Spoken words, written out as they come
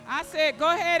I said, go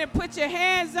ahead and put your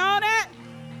hands on it.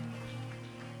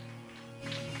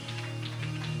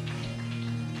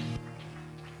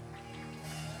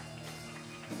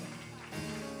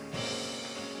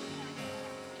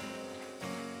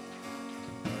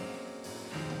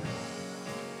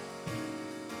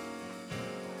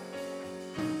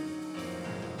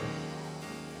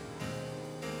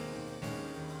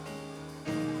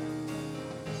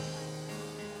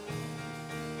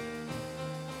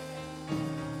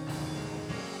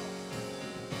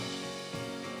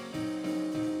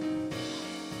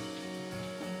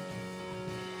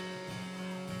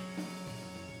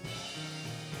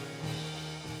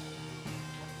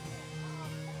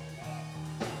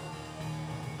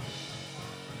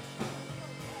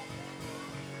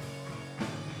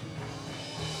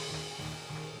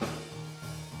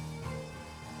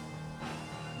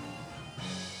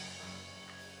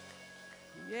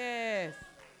 Yes.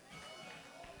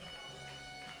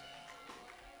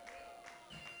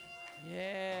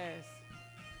 Yes.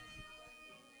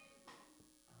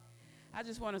 I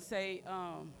just want to say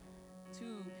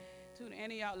to the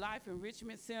Antioch Life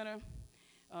Enrichment Center,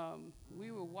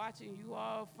 we were watching you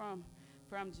all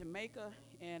from Jamaica,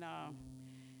 and I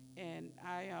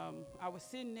was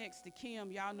sitting next to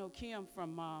Kim. Y'all know Kim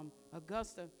from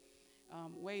Augusta,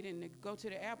 waiting to go to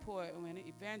the airport when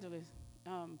Evangelist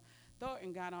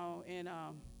Thornton got on, and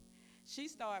she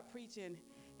started preaching,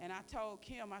 and I told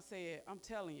Kim, I said, I'm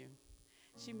telling you,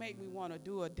 she made me want to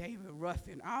do a David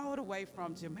Ruffin all the way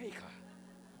from Jamaica.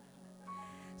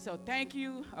 So thank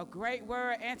you, a great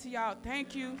word, Antioch.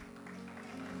 Thank you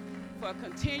for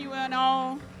continuing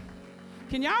on.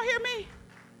 Can y'all hear me?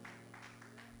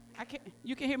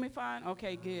 You can hear me fine?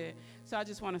 Okay, good. So I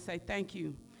just want to say thank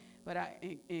you. But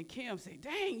and Kim said,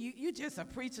 dang, you just a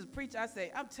preacher's preacher. I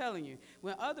say, I'm telling you,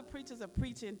 when other preachers are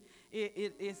preaching,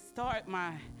 it start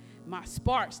my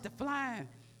sparks to flying.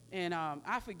 And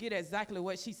I forget exactly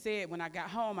what she said when I got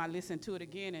home. I listened to it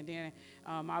again, and then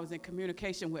I was in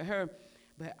communication with her.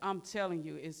 But I'm telling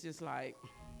you, it's just like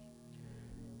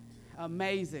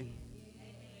amazing.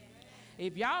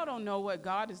 If y'all don't know what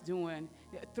God is doing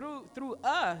through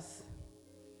us,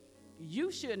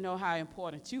 you should know how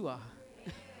important you are.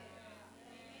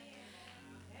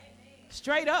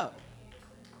 Straight up.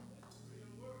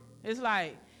 It's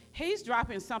like he's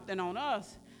dropping something on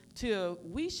us till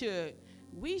we should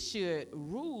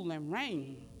rule and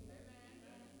reign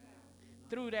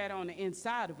through that on the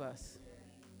inside of us.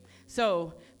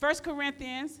 So 1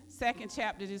 Corinthians, 2nd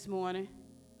chapter this morning.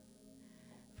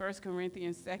 1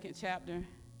 Corinthians, 2nd chapter.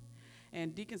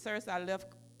 And Deacon Sirs, I left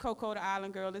Coco, the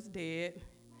island girl, is dead.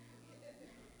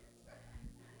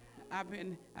 I've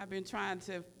been trying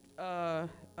to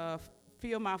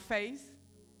feel my face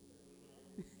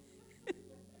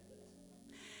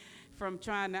from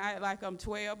trying to act like I'm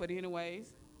 12, but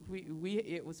anyways,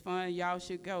 it was fun. Y'all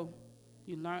should go.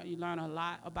 You learn a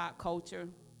lot about culture,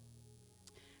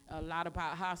 a lot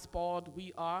about how spoiled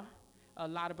we are, a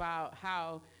lot about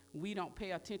how we don't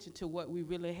pay attention to what we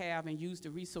really have and use the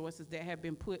resources that have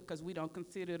been put because we don't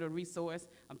consider it a resource.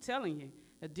 I'm telling you,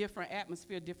 a different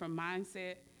atmosphere, different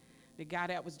mindset. The guy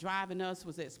that was driving us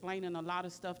was explaining a lot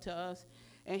of stuff to us,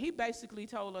 and he basically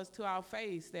told us to our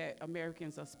face that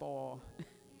Americans are spoiled.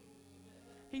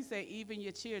 He said, even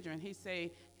your children. He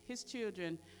said his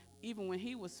children, even when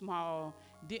he was small,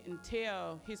 didn't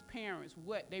tell his parents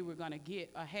what they were going to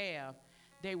get or have.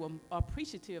 They were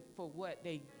appreciative for what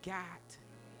they got.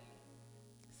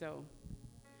 So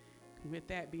with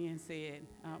that being said,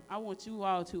 I want you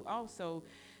all to also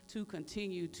to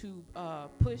continue to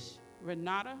push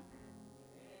Renata,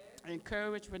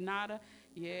 encourage Renata.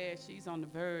 Yeah, she's on the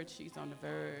verge. She's on the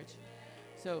verge.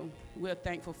 So we're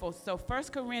thankful for. So 1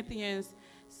 Corinthians,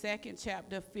 2nd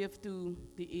chapter, 5th through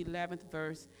the 11th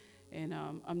verse. And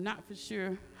I'm not for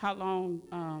sure how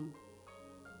long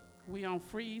we on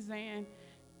freeze in.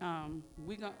 I'm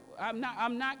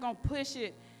not gonna push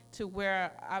it to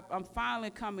where I'm finally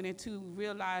coming into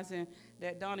realizing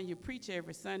that, Donna, you preach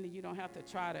every Sunday. You don't have to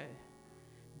try to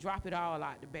drop it all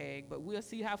out the bag, but we'll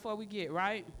see how far we get,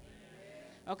 right?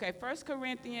 Okay, 1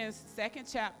 Corinthians, 2nd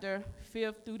chapter,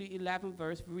 5th through the 11th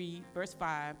verse, read verse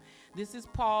 5. This is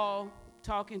Paul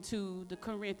talking to the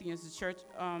Corinthians, the church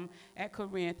at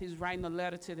Corinth. He's writing a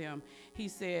letter to them. He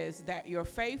says that your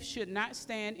faith should not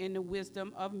stand in the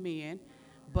wisdom of men,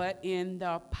 but in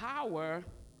the power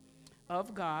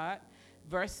of God.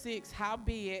 Verse 6,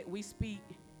 howbeit we speak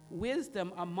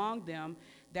wisdom among them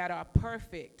that are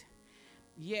perfect,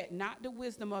 yet not the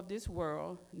wisdom of this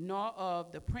world, nor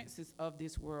of the princes of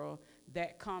this world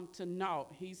that come to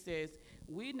naught. He says,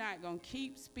 we're not going to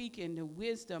keep speaking the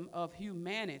wisdom of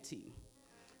humanity.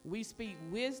 We speak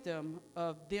wisdom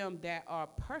of them that are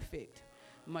perfect,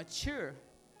 mature,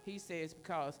 he says,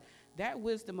 because that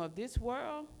wisdom of this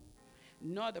world,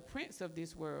 nor the prince of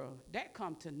this world, that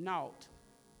come to naught.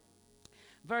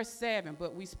 Verse 7,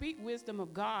 but we speak wisdom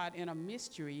of God in a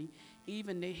mystery,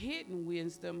 even the hidden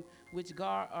wisdom which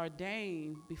God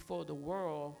ordained before the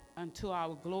world unto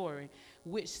our glory,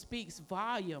 which speaks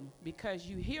volume, because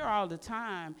you hear all the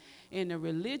time in the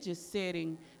religious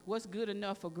setting, what's good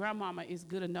enough for grandmama is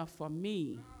good enough for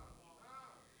me.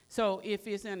 So if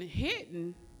it's in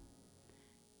hidden,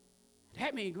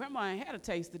 that means grandma ain't had a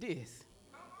taste of this.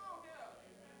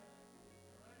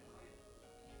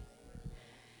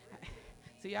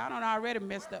 See, I done already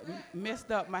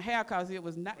messed up my hair because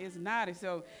it's naughty.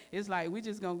 So it's like we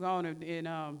just gonna go on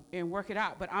and work it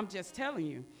out. But I'm just telling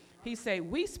you, he said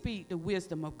we speak the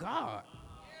wisdom of God,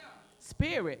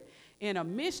 Spirit, in a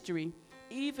mystery,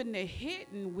 even the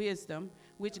hidden wisdom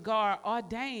which God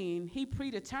ordained. He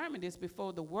predetermined this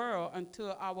before the world unto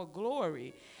our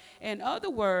glory. In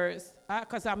other words,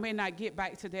 because I may not get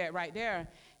back to that right there,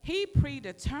 he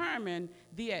predetermined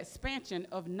the expansion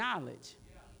of knowledge.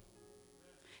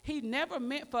 He never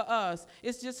meant for us.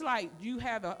 It's just like you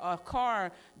have a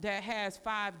car that has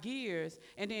 5 gears,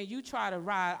 and then you try to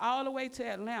ride all the way to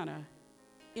Atlanta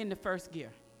in the first gear.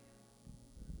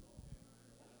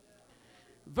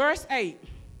 Verse 8,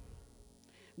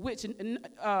 which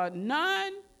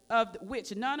none of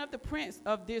the prince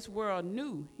of this world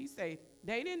knew. He said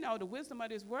they didn't know the wisdom of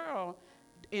this world,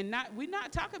 and we're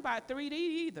not talking about 3D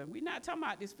either. We're not talking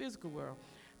about this physical world,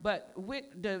 but with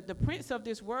the prince of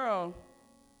this world.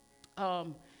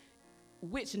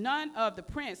 Which none of the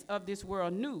prince of this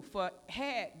world knew, for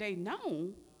had they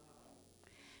known,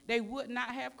 they would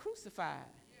not have crucified.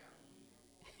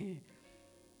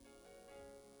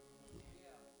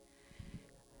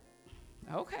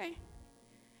 Okay.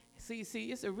 See,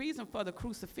 it's a reason for the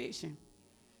crucifixion,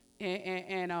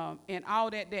 and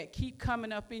all that keep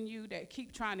coming up in you, that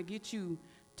keep trying to get you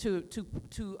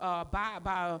to abide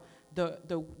by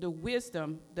the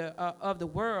wisdom of the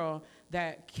world,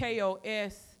 that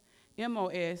KOSMOS,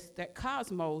 that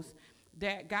cosmos,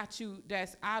 that got you,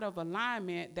 that's out of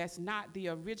alignment, that's not the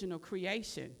original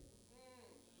creation.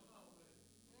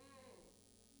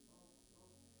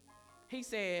 He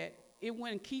said it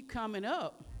wouldn't keep coming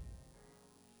up.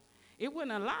 It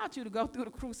wouldn't allow you to go through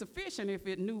the crucifixion if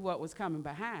it knew what was coming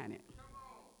behind it.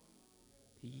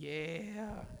 Yeah.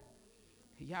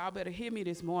 Y'all better hear me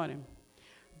this morning.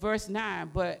 Verse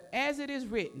 9, but as it is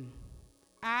written,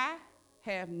 I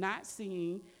have not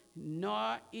seen,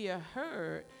 nor ear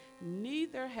heard,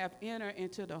 neither have entered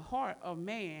into the heart of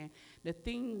man the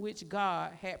thing which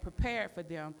God had prepared for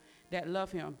them that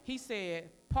love him. He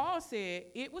said, Paul said,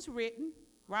 it was written,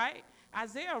 right?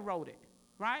 Isaiah wrote it,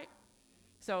 right?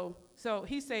 So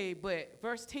he said, but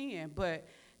verse 10, but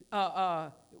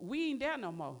we ain't there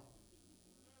no more.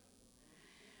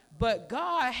 But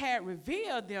God had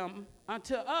revealed them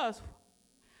unto us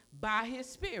by his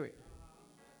Spirit.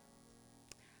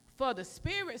 For the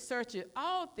Spirit searcheth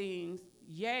all things,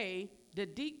 yea, the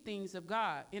deep things of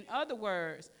God. In other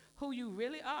words, who you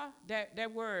really are,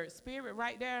 that word spirit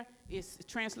right there is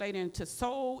translated into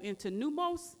soul, into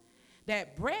pneumos,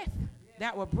 that breath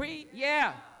that will breathe.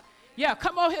 Yeah,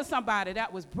 come on here, somebody,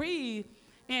 that was breathed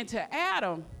into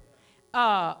Adam.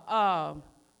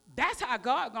 That's how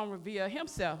God gonna reveal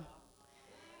himself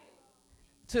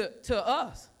to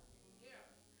us.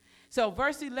 So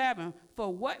verse 11,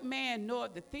 for what man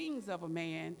knoweth the things of a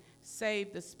man,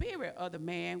 save the spirit of the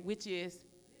man which is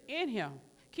in him.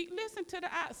 Keep listening to the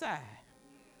outside.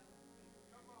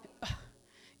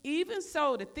 Even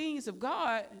so, the things of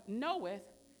God knoweth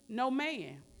no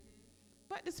man,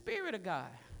 but the Spirit of God.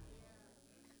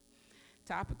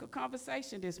 Topic of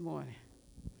conversation this morning,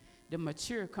 the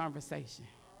mature conversation.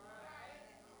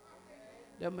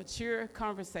 The mature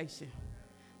conversation.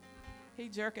 He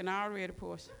jerking already,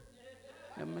 Portia.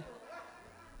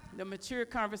 The mature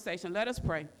conversation. Let us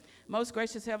pray. Most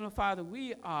gracious Heavenly Father,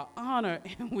 we are honored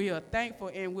and we are thankful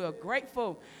and we are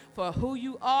grateful for who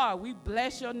you are. We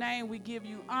bless your name. We give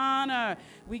you honor.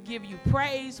 We give you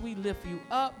praise. We lift you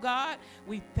up, God.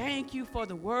 We thank you for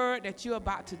the word that you're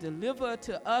about to deliver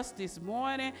to us this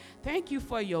morning. Thank you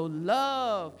for your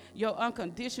love, your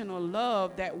unconditional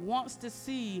love that wants to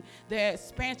see the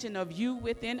expansion of you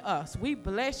within us. We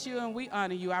bless you and we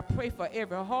honor you. I pray for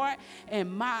every heart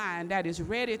and mind that is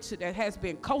ready to, that has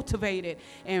been cultivated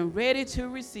and ready to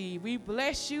receive. We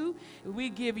bless you. We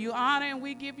give you honor and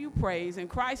we give you praise. In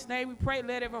Christ's name we pray.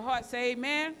 Let every heart say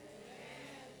amen.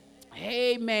 Amen.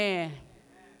 Amen.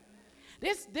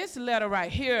 This letter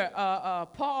right here,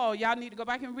 Paul, y'all need to go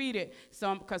back and read it,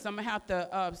 because I'm gonna have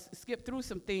to skip through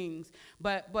some things.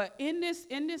 But in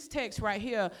this text right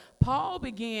here, Paul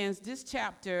begins this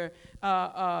chapter,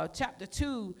 chapter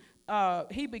 2.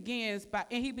 He begins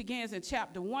in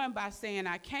chapter 1 by saying,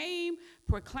 I came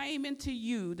proclaiming to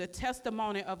you the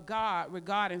testimony of God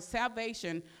regarding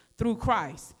salvation through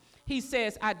Christ. He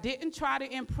says, I didn't try to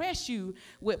impress you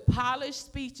with polished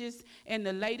speeches and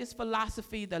the latest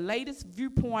philosophy, the latest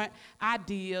viewpoint,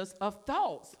 ideas of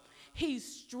thoughts. He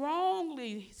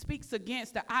strongly speaks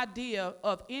against the idea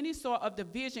of any sort of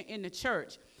division in the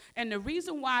church. And the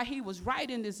reason why he was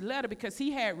writing this letter, because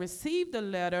he had received a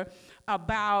letter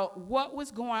about what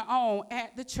was going on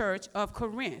at the church of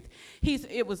Corinth.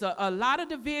 It was a lot of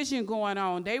division going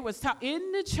on. They was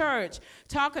in the church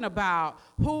talking about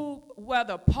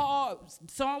whether Paul,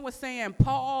 some was saying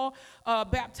Paul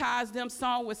baptized them,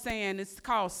 some was saying it's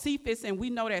called Cephas, and we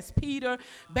know that's Peter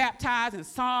baptized, and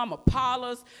some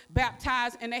Apollos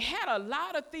baptized, and they had a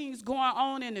lot of things going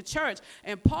on in the church.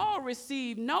 And Paul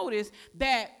received notice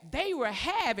that they were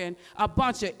having a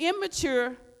bunch of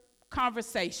immature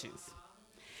conversations.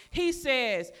 He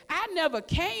says, I never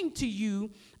came to you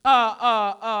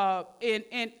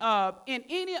in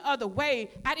any other way.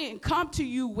 I didn't come to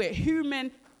you with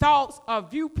human thoughts or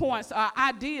viewpoints or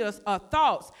ideas or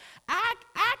thoughts.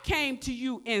 I came to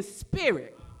you in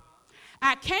spirit.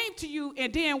 I came to you,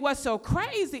 and then what's so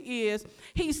crazy is,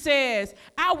 he says,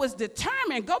 I was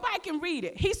determined. Go back and read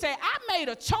it. He said, I made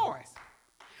a choice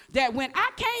that when I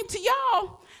came to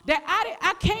y'all, that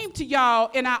I came to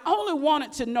y'all and I only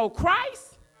wanted to know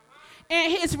Christ and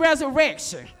his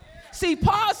resurrection. See,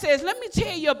 Paul says, let me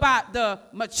tell you about the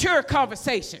mature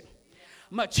conversation.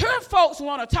 Mature folks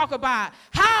want to talk about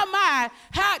how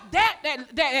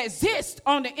that exists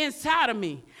on the inside of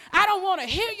me. I don't want to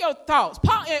hear your thoughts.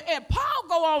 Paul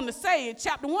go on to say in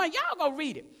chapter 1, y'all go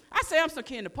read it. I say I'm so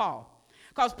kin to Paul.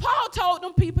 Because Paul told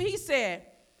them people, he said,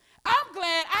 I'm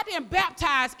glad I didn't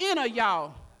baptize any of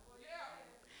y'all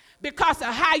because of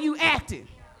how you acted.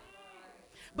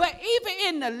 But even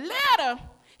in the letter,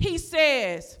 he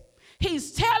says,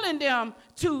 he's telling them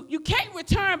you can't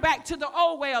return back to the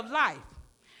old way of life,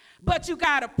 but you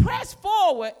got to press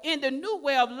forward in the new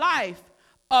way of life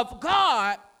of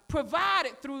God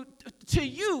provided to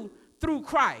you through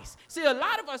Christ. See, a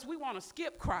lot of us, we want to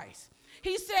skip Christ.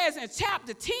 He says in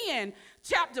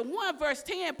chapter 1, verse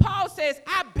 10, Paul says,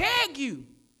 I beg you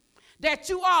that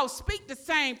you all speak the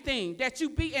same thing, that you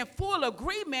be in full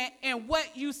agreement in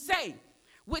what you say,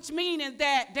 which meaning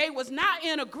that they was not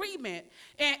in agreement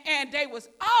and they was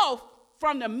off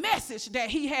from the message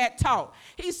that he had taught.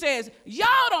 He says, y'all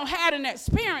don't have an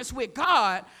experience with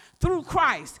God through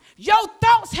Christ. Your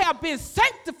thoughts have been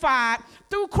sanctified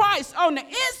through Christ on the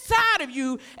inside of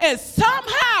you, and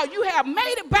somehow you have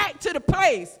made it back to the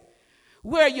place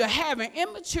where you're having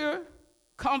immature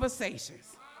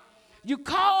conversations. You're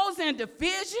causing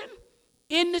division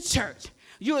in the church.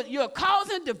 You're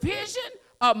causing division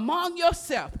among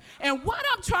yourself. And what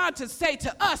I'm trying to say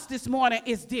to us this morning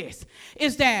is this,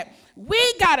 is that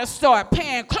we got to start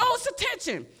paying close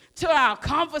attention to our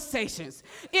conversations.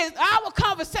 Is our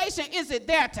conversation, is it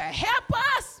there to help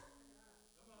us?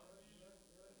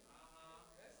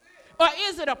 Or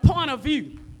is it a point of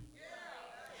view?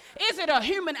 Is it a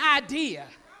human idea?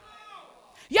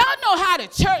 Y'all know how the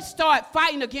church start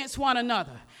fighting against one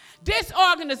another. This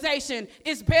organization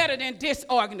is better than this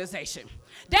organization.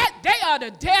 They are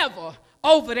the devil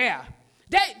over there.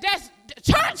 That's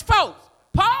church folks.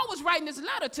 Paul was writing this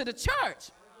letter to the church.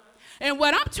 And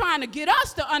what I'm trying to get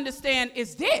us to understand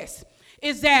is this,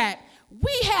 is that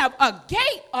we have a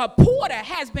gate, a portal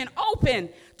has been opened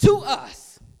to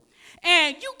us.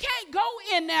 And you can't go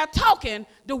in there talking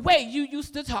the way you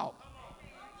used to talk.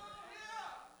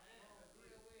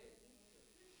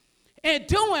 And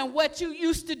doing what you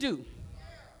used to do.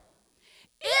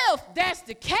 If that's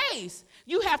the case,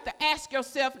 you have to ask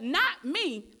yourself, not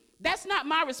me. That's not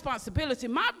my responsibility.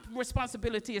 My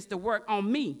responsibility is to work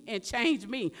on me and change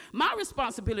me. My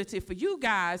responsibility for you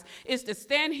guys is to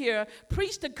stand here,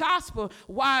 preach the gospel,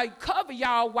 cover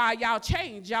y'all while y'all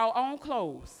change y'all own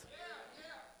clothes.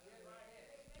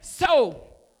 So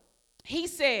he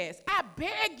says, I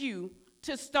beg you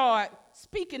to start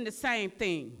speaking the same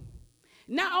thing.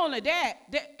 Not only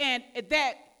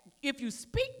that if you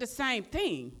speak the same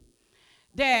thing,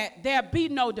 that there be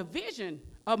no division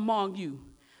among you,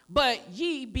 but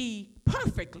ye be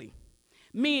perfectly,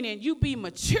 meaning you be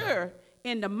mature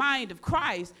in the mind of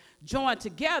Christ, joined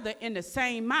together in the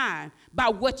same mind by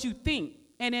what you think,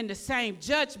 and in the same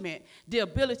judgment, the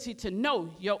ability to know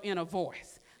your inner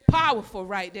voice. Powerful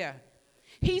right there.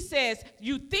 He says,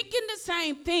 you thinking the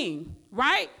same thing,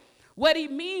 right? What he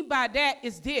mean by that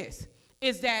is this,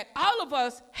 is that all of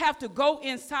us have to go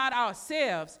inside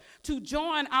ourselves to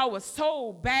join our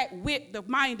soul back with the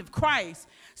mind of Christ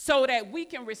so that we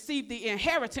can receive the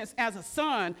inheritance as a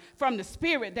son from the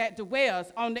Spirit that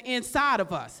dwells on the inside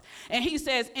of us. And he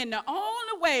says, and the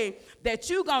only way that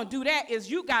you're going to do that is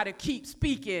you got to keep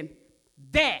speaking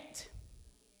that.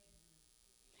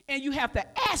 And you have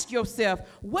to ask yourself,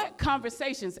 what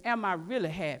conversations am I really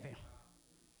having?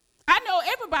 I know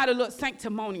everybody looks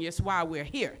sanctimonious while we're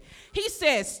here. He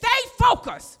says, stay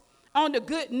focused on the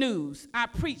good news I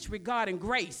preach regarding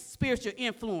grace, spiritual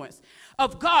influence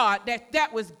of God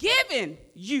that was given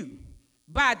you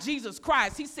by Jesus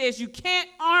Christ. He says you can't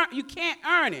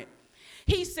earn it.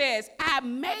 He says, I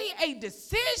made a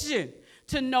decision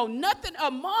to know nothing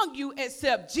among you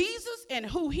except Jesus and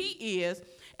who he is,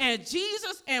 and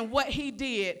Jesus and what he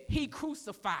did, he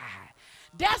crucified.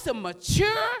 That's a mature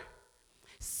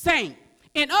saint.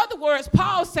 In other words,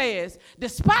 Paul says,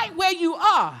 despite where you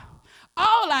are,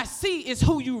 all I see is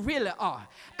who you really are.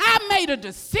 I made a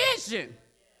decision.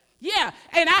 Yeah,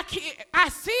 and I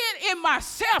see it in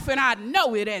myself, and I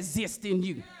know it exists in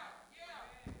you.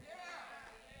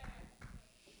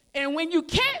 And when you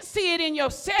can't see it in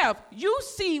yourself, you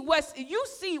see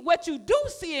what you do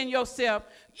see in yourself,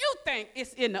 you think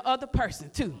it's in the other person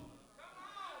too.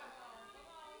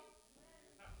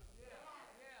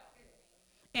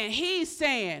 And he's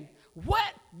saying,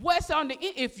 what's on the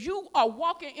end? If you are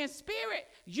walking in spirit,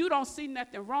 you don't see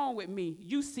nothing wrong with me.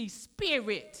 You see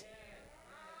spirit.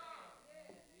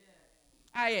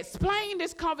 I explained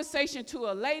this conversation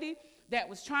to a lady that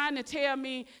was trying to tell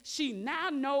me she now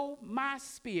know my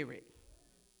spirit.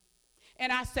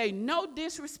 And I say, no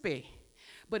disrespect,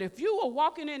 but if you were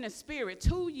walking in the spirit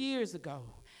 2 years ago,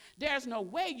 there's no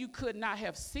way you could not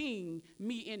have seen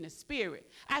me in the spirit.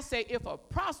 I say, if a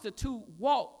prostitute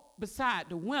walked beside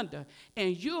the window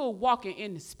and you're walking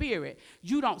in the spirit,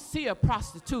 you don't see a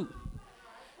prostitute.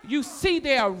 You see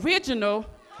their original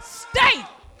state.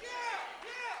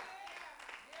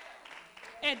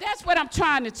 And that's what I'm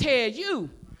trying to tell you.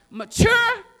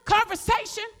 Mature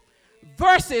conversation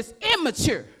versus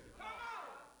immature.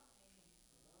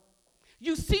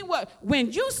 You see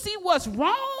when you see what's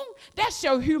wrong, that's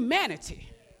your humanity.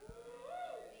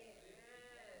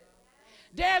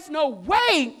 There's no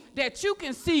way that you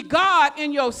can see God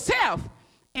in yourself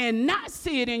and not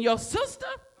see it in your sister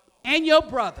and your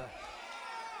brother.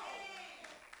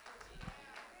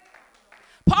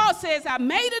 Paul says, I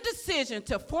made a decision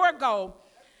to forego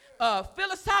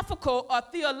philosophical or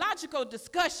theological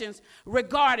discussions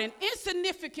regarding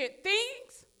insignificant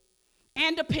things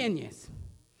and opinions.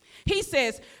 He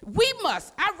says, we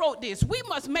must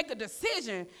make a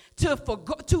decision to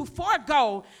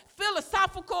forego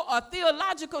philosophical or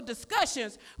theological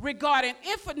discussions regarding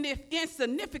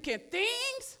insignificant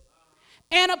things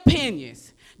and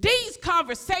opinions. These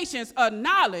conversations are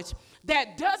knowledge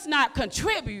that does not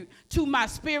contribute to my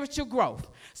spiritual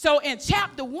growth. So in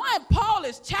chapter 1, Paul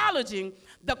is challenging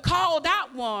the called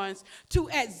out ones to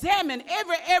examine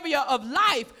every area of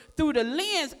life through the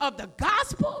lens of the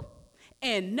gospel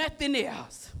and nothing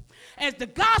else. As the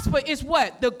gospel is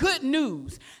what? The good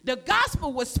news. The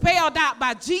gospel was spelled out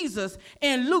by Jesus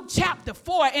in Luke chapter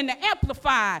 4 in the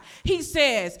Amplified. He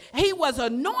says he was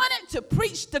anointed to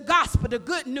preach the gospel, the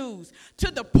good news,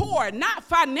 to the poor, not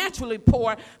financially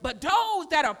poor, but those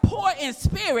that are poor in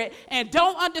spirit and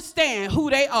don't understand who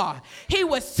they are. He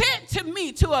was sent to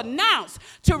me to announce,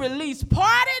 to release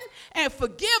pardon and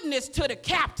forgiveness to the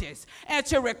captives, and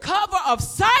to recover of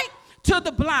sight to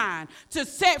the blind, to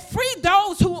set free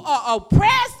those who are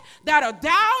oppressed, that are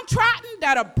downtrodden,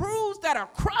 that are bruised, that are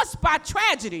crushed by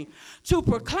tragedy, to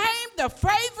proclaim the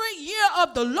favorite year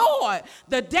of the Lord,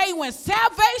 the day when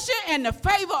salvation and the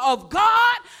favor of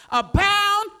God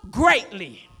abound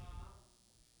greatly.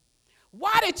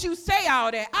 Why did you say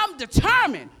all that? I'm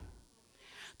determined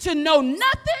to know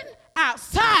nothing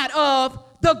outside of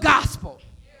the gospel.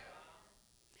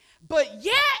 But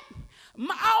yet,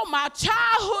 all my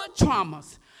childhood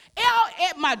traumas,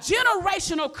 my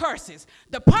generational curses,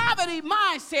 the poverty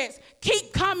mindsets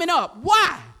keep coming up.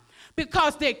 Why?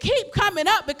 Because they keep coming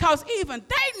up because even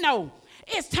they know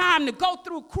it's time to go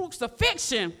through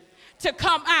crucifixion to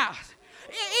come out.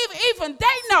 Even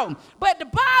they know. But the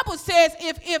Bible says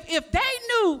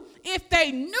if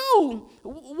they knew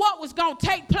what was going to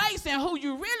take place and who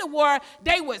you really were,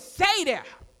 they would stay there.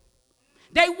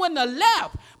 They wouldn't have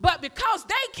left. But because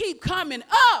they keep coming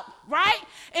up, right?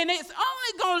 And it's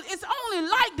only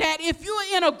like that if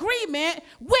you're in agreement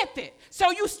with it. So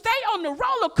you stay on the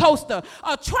roller coaster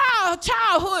of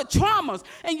childhood traumas,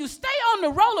 and you stay on the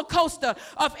roller coaster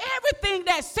of everything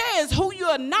that says who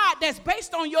you're not, that's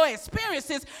based on your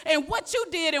experiences and what you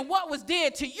did and what was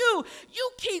did to you.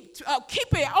 You keep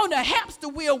it on the hamster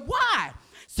wheel. Why?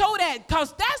 So that,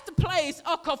 because that's the place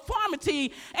of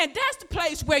conformity, and that's the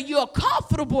place where you're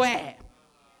comfortable at.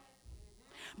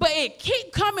 But it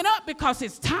keep coming up because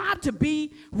it's time to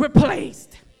be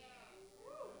replaced.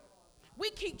 We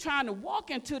keep trying to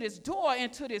walk into this door,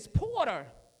 into this portal,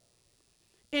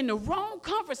 in the wrong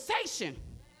conversation.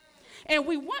 And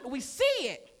we see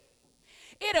it.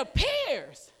 It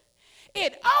appears.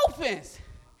 It opens.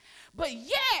 But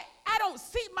yet, I don't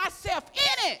see myself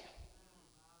in it.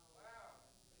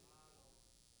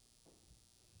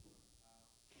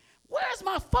 Where's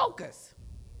my focus?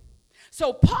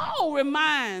 So Paul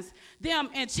reminds them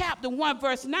in chapter 1,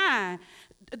 verse 9,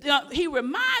 he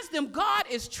reminds them God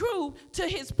is true to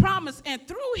his promise, and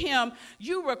through him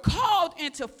you were called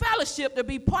into fellowship to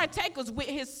be partakers with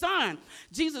his son,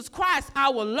 Jesus Christ,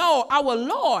 our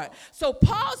Lord. So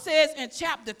Paul says in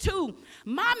chapter 2,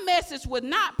 my message was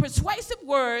not persuasive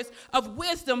words of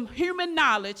wisdom, human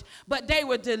knowledge, but they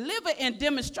were delivered in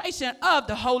demonstration of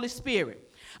the Holy Spirit,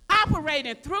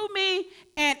 operating through me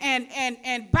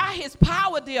and by his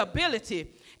power, the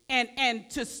ability, and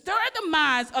to stir the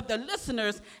minds of the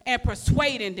listeners and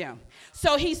persuading them.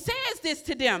 So he says this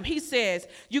to them. He says,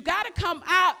 you got to come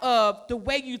out of the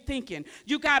way you're thinking.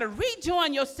 You got to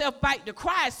rejoin yourself back to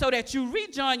Christ so that you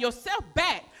rejoin yourself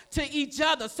back to each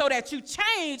other, so that you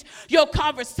change your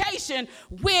conversation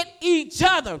with each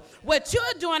other. What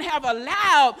you're doing have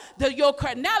allowed your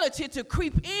carnality to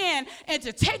creep in and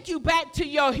to take you back to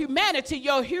your humanity,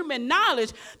 your human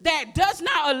knowledge that does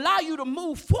not allow you to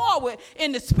move forward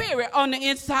in the spirit on the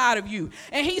inside of you.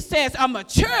 And he says a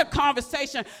mature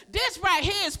conversation. This right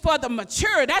here is for the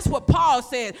mature. That's what Paul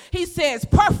says. He says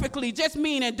perfectly, just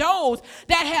meaning those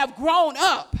that have grown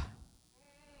up.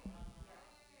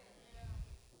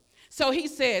 So he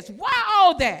says, why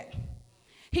all that?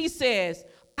 He says,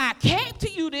 I came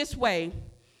to you this way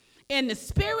in the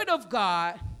Spirit of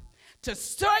God to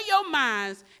stir your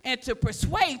minds and to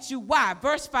persuade you. Why?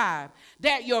 Verse 5,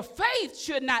 that your faith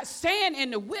should not stand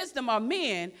in the wisdom of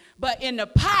men, but in the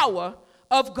power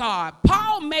of God.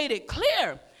 Paul made it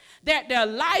clear that their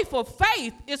life of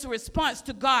faith is a response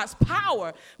to God's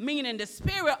power, meaning the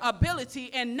spirit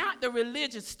ability and not the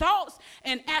religious thoughts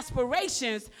and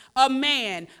aspirations of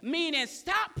man. Meaning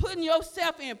stop putting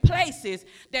yourself in places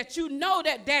that you know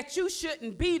that you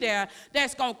shouldn't be there,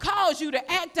 that's going to cause you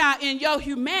to act out in your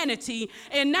humanity.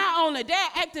 And not only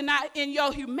that, acting out in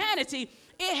your humanity,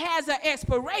 it has an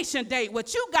expiration date.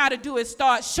 What you got to do is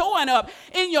start showing up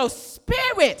in your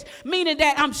spirit, meaning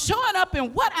that I'm showing up in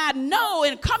what I know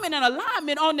and coming in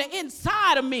alignment on the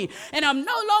inside of me. And I'm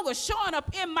no longer showing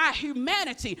up in my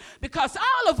humanity, because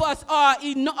all of us are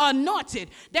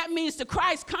anointed. That means the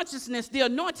Christ consciousness, the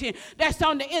anointing that's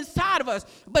on the inside of us.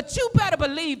 But you better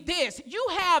believe this. You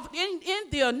have in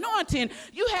the anointing,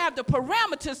 you have the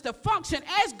parameters to function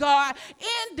as God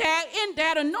in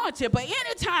that anointing. But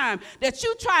anytime that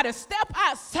you try to step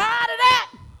outside of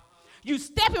that, you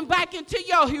stepping back into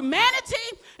your humanity,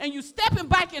 and you stepping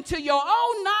back into your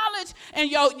own knowledge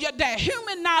and that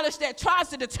human knowledge that tries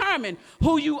to determine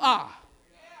who you are.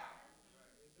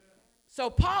 So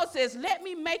Paul says, let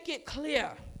me make it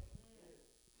clear.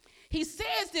 He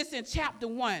says this in chapter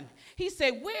 1. He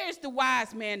said, where's the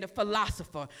wise man, the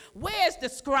philosopher? Where's the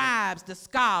scribes, the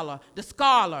scholar?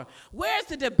 Where's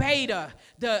the debater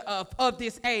of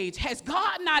this age? Has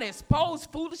God not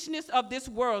exposed foolishness of this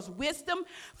world's wisdom?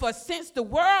 For since the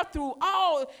world through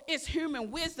all its human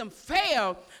wisdom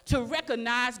failed to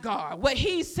recognize God. What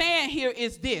he's saying here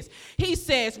is this. He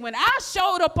says, when I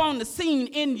showed up on the scene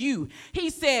in you, he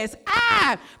says,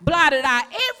 I blotted out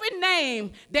every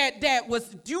name that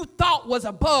was you thought was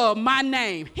above my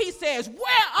name. He says,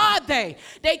 where are they?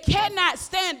 They cannot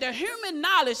stand. The human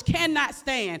knowledge cannot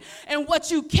stand. And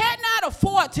what you cannot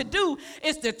afford to do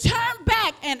is to turn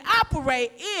back and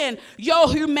operate in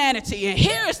your humanity. And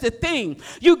here's the thing.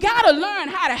 You got to learn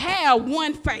how to have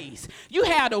one face. You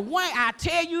have the one, I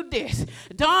tell you this,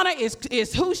 Donna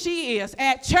is who she is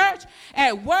at church,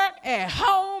 at work, at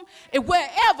home, And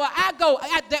wherever I go,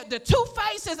 the two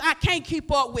faces, I can't keep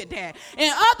up with that.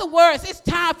 In other words, it's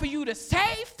time for you to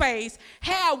save face,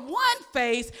 have one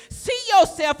face, see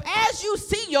yourself as you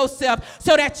see yourself,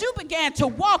 so that you begin to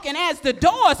walk. And as the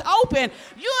doors open,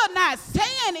 you're not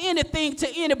saying anything to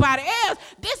anybody else.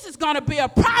 This is going to be a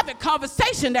private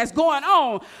conversation that's going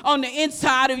on the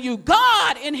inside of you.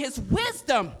 God, in his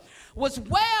wisdom, was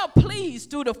well pleased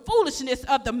through the foolishness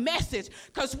of the message.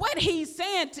 Because what he's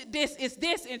saying to this is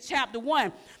this in chapter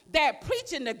 1, that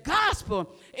preaching the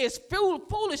gospel is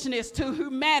foolishness to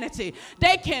humanity.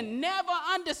 They can never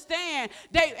understand.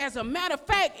 As a matter of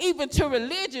fact, even to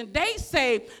religion, they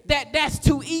say that that's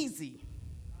too easy.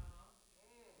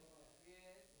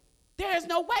 There's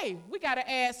no way. We got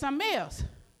to add something else.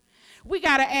 We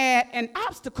got to add an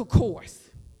obstacle course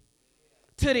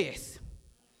to this.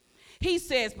 He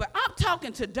says, but I'm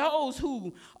talking to those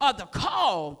who are the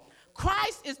called.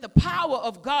 Christ is the power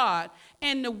of God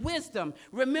and the wisdom.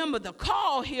 Remember, the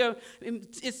call here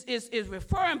is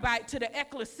referring back to the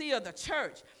ecclesia,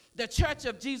 the church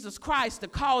of Jesus Christ, the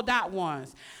called out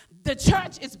ones. The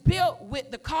church is built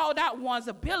with the called out ones'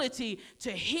 ability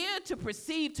to hear, to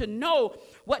perceive, to know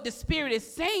what the Spirit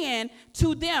is saying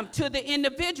to them, to the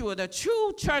individual. The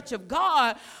true church of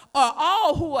God are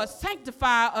all who are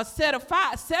sanctified or set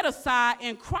aside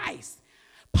in Christ.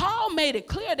 Paul made it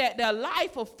clear that their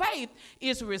life of faith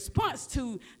is a response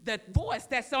to the voice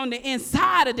that's on the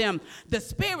inside of them, the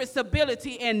Spirit's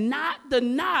ability, and not the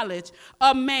knowledge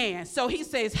of man. So he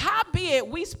says, howbeit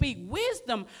we speak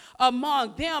wisdom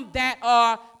among them that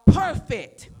are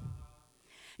perfect,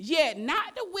 yet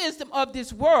not the wisdom of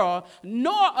this world,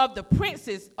 nor of the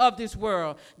princes of this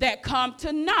world that come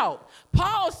to naught.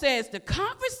 Paul says the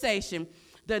conversation,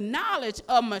 the knowledge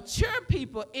of mature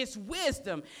people is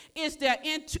wisdom. It's their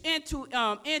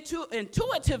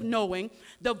intuitive knowing,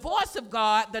 the voice of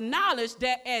God, the knowledge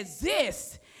that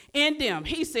exists in them.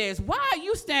 He says, why are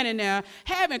you standing there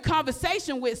having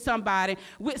conversation with somebody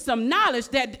with some knowledge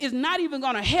that is not even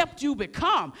going to help you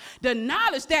become? The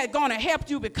knowledge that's going to help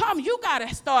you become, you got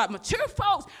to start. Mature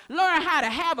folks learn how to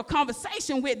have a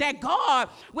conversation with that God,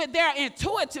 with their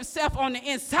intuitive self on the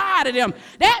inside of them.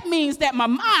 That means that my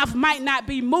mouth might not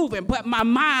be moving, but my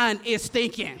mind is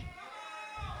thinking.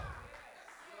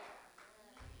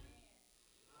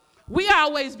 We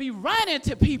always be running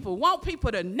to people, want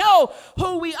people to know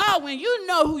who we are. When you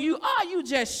know who you are, you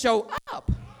just show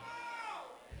up.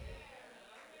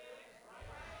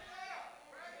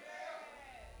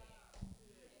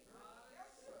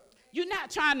 You're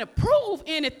not trying to prove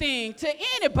anything to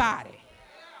anybody.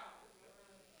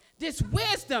 This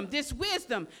wisdom,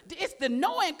 it's the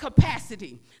knowing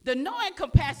capacity. The knowing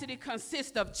capacity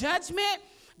consists of judgment,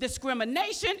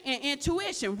 discrimination, and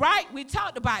intuition, right? We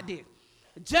talked about this.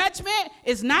 Judgment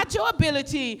is not your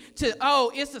ability to,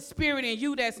 it's a spirit in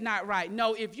you that's not right.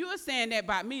 No, if you're saying that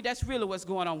about me, that's really what's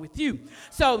going on with you.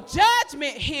 So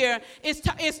judgment here is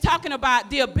talking about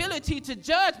the ability to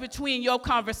judge between your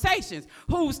conversations.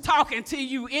 Who's talking to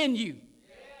you in you?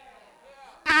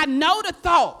 I know the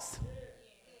thoughts.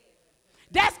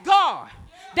 That's God.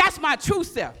 That's my true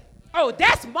self. Oh,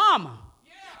 that's mama.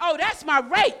 Oh, that's my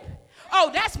rape.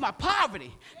 Oh, that's my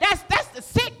poverty. That's the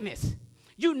sickness.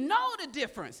 You know the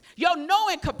difference. Your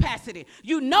knowing capacity.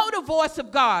 You know the voice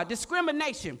of God.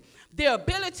 Discrimination. The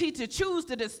ability to choose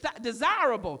the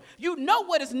desirable. You know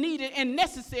what is needed and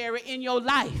necessary in your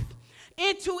life.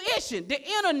 Intuition, the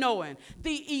inner knowing,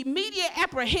 the immediate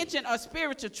apprehension of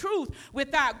spiritual truth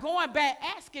without going back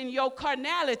asking your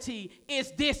carnality,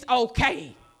 is this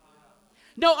okay?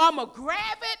 No, I'm going to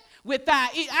grab it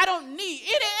without, I don't need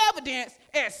any evidence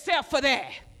except for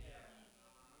that.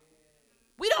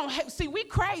 We don't we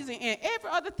crazy in every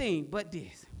other thing but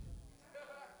this.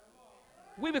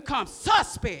 We become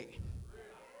suspect.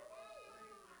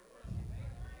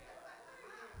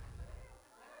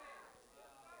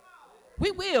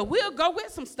 We'll go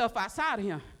with some stuff outside of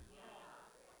him.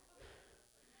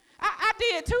 I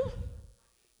did too.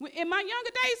 In my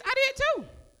younger days, I did too.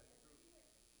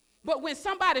 But when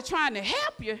somebody trying to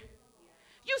help you,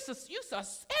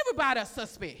 everybody a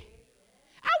suspect.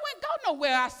 I wouldn't go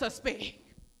nowhere I suspect.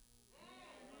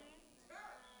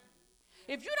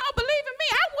 If you don't believe in me,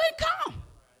 I wouldn't come.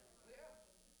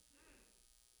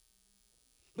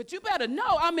 But you better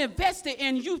know I'm invested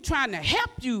in you, trying to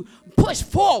help you push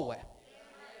forward.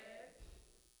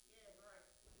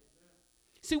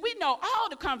 See, we know all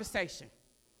the conversation.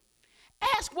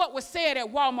 Ask what was said at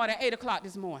Walmart at 8 o'clock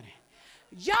this morning.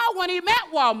 Y'all weren't even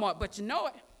at Walmart, but you know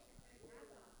it.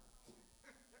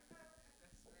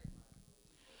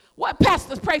 What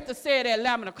Pastor Prather said at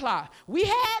 11 o'clock. We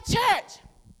had church.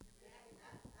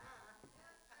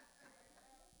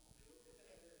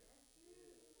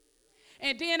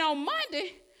 And then on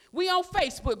Monday, we on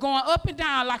Facebook going up and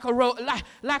down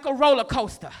like a roller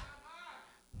coaster.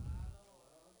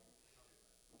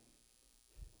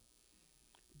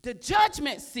 The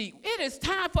judgment seat. It is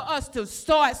time for us to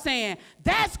start saying,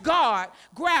 that's God.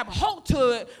 Grab hold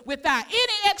to it without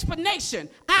any explanation.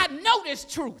 I know this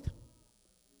truth.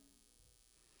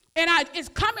 And it's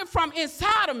coming from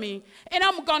inside of me, and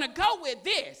I'm going to go with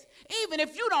this. Even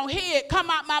if you don't hear it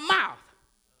come out my mouth.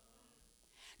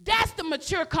 That's the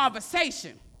mature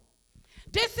conversation.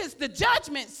 This is the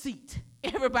judgment seat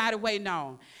everybody waiting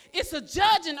on. It's a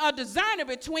judging or discerning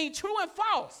between true and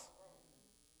false.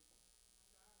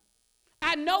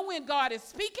 I know when God is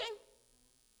speaking,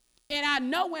 and I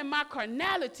know when my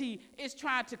carnality is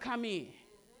trying to come in.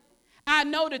 I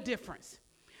know the difference.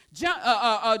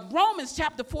 Romans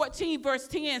chapter 14, verse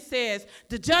 10 says,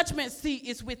 the judgment seat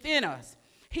is within us.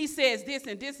 He says this,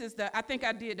 and this is I think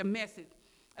I did the message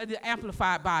of the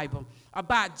Amplified Bible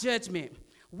about judgment.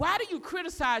 Why do you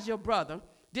criticize your brother?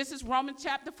 This is Romans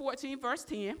chapter 14, verse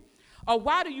 10. Or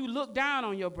why do you look down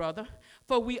on your brother?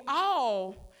 For we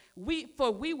will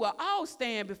all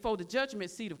stand before the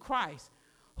judgment seat of Christ,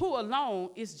 who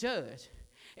alone is judge.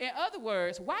 In other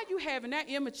words, why are you having that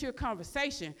immature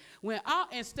conversation when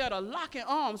instead of locking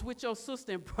arms with your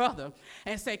sister and brother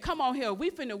and say, come on here,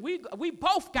 we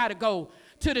both got to go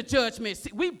to the judgment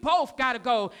seat. We both got to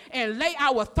go and lay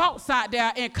our thoughts out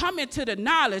there and come into the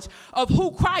knowledge of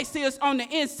who Christ is on the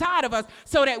inside of us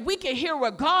so that we can hear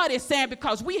what God is saying,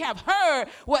 because we have heard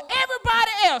what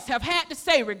everybody else have had to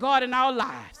say regarding our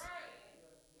lives.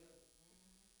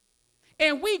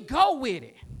 And we go with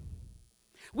it.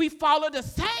 We follow the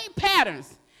same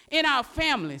patterns in our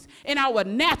families, in our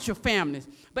natural families.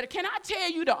 But can I tell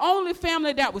you, the only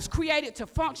family that was created to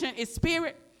function is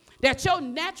spirit? That your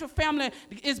natural family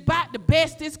is about the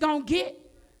best it's going to get?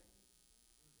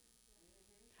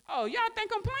 Oh, y'all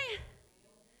think I'm playing?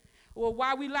 Well,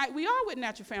 why we are with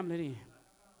natural family then?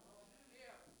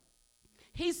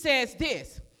 He says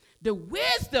this, the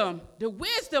wisdom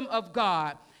of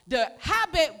God,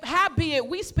 howbeit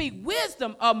we speak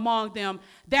wisdom among them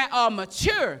that are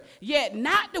mature, yet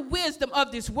not the wisdom of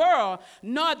this world,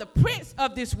 nor the prince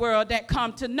of this world that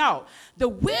come to naught. The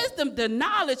wisdom, the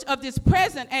knowledge of this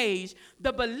present age,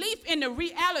 the belief in the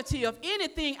reality of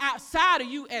anything outside of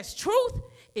you as truth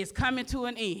is coming to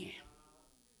an end.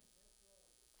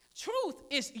 Truth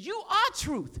is, you are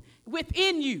truth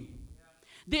within you.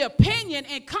 The opinion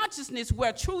and consciousness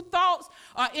where true thoughts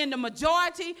are in the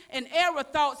majority and error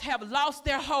thoughts have lost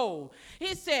their hold.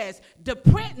 It says,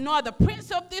 nor the prince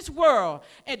of this world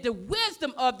and the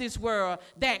wisdom of this world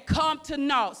that come to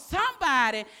naught.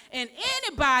 Somebody and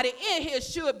anybody in here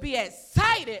should be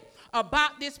excited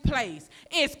about this place.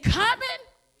 It's coming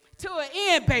to an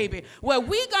end, baby, where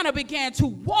we're going to begin to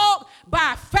walk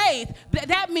by faith.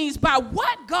 That means by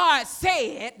what God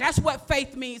said. That's what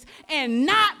faith means, and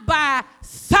not by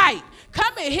sight.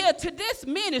 Coming here to this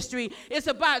ministry is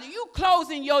about you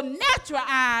closing your natural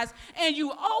eyes and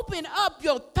you open up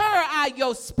your third eye,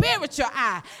 your spiritual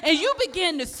eye, and you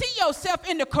begin to see yourself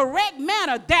in the correct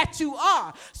manner that you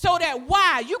are, so that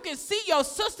why you can see your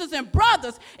sisters and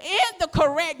brothers in the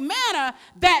correct manner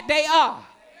that they are.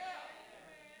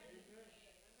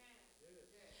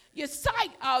 You're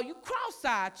sight-eyed, you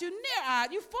cross-eyed, you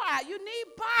near-eyed, you far-eyed, you need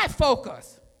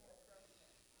bifocus.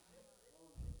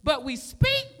 But we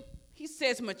speak, he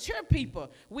says, mature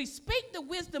people, we speak the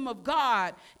wisdom of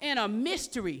God in a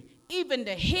mystery, even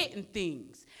the hidden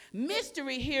things.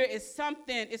 Mystery here is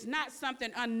something, it's not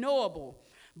something unknowable,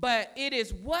 but it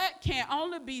is what can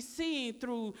only be seen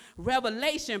through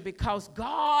revelation because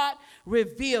God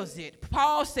reveals it.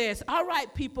 Paul says, all right,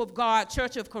 people of God,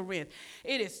 Church of Corinth,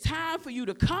 it is time for you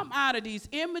to come out of these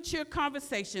immature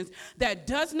conversations that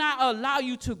does not allow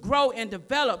you to grow and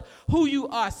develop who you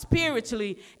are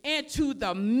spiritually into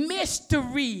the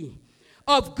mystery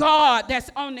of God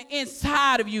that's on the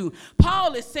inside of you.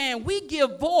 Paul is saying we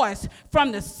give voice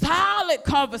from the solid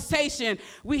conversation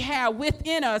we have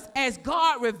within us as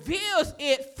God reveals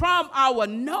it from our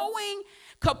knowing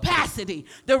capacity,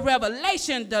 the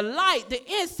revelation, the light, the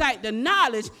insight, the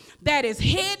knowledge that is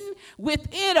hidden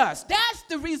within us. That's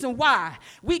the reason why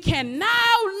we can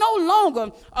now no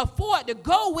longer afford to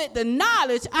go with the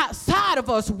knowledge outside of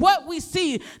us, what we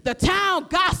see, the town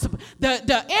gossip,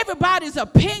 the everybody's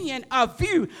opinion of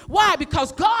view. Why?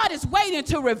 Because God is waiting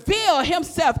to reveal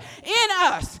himself in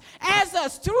us, as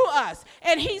us, through us.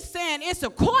 And he's saying it's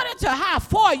according to how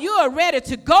far you are ready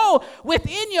to go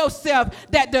within yourself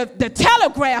that the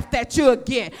telegraph that you'll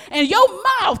get. And your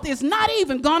mouth is not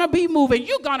even going to be moving.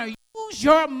 You're going to use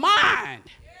your mind.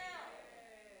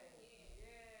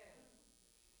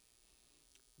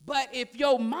 But if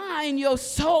your mind, your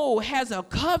soul has a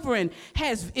covering,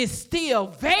 is still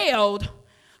veiled,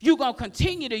 you're going to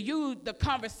continue to use the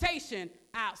conversation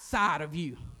outside of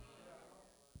you.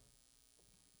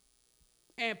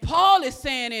 And Paul is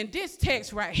saying in this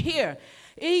text right here,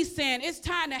 he's saying it's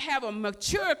time to have a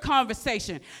mature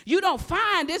conversation. You don't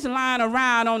find this lying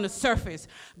around on the surface.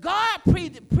 God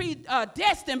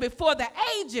predestined before the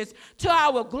ages to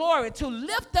our glory, to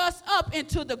lift us up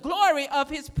into the glory of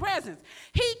his presence.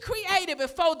 He created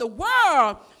before the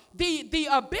world the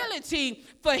ability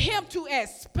for him to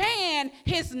expand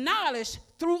his knowledge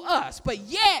through us. But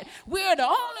yet, we're the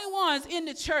only ones in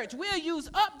the church. We'll use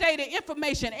updated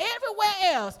information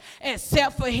everywhere else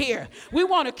except for here. We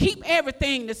want to keep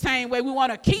everything the same way. We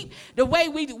want to keep the way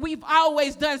we've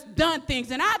always done things.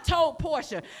 And I told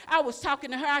Portia, I was talking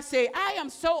to her, I said, I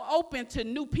am so open to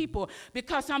new people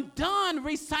because I'm done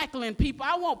recycling people.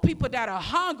 I want people that are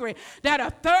hungry, that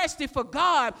are thirsty for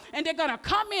God, and they're going to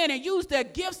come in and use their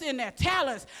gifts and their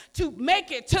talents to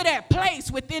make it to that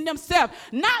place within themselves,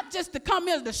 not just to come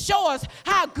in to show us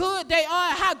how good they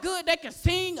are, how good they can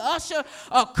sing, usher,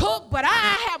 or cook, but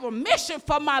I have a mission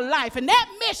for my life, and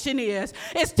that mission is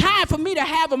it's time for me to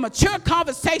have a mature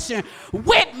conversation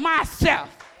with myself.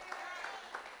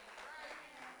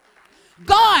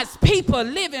 God's people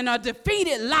living a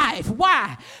defeated life.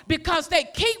 Why? Because they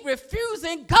keep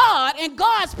refusing God and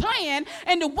God's plan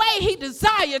and the way he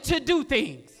desired to do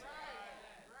things.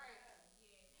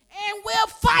 And we'll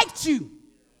fight you.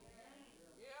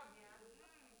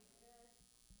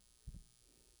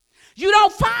 You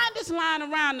don't find this lying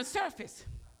around the surface.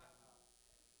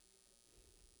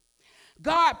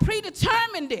 God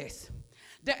predetermined this.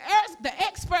 The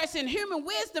experts in human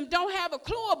wisdom don't have a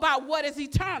clue about what is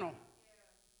eternal.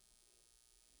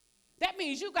 That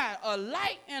means you got a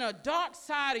light and a dark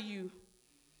side of you,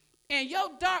 and your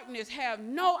darkness have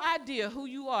no idea who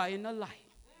you are in the light.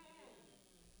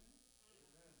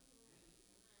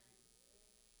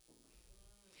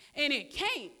 And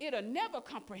it'll never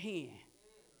comprehend.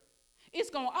 It's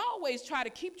going to always try to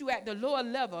keep you at the lower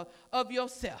level of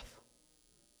yourself.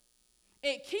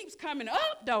 It keeps coming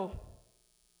up, though.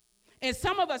 And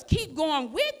some of us keep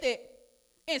going with it.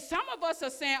 And some of us are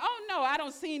saying, oh, no, I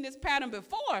don't seen this pattern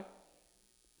before.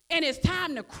 And it's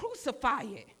time to crucify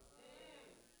it.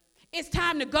 It's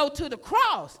time to go to the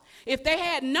cross. If they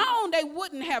had known, they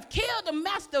wouldn't have killed the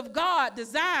master of God,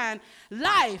 designed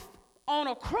life on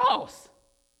a cross.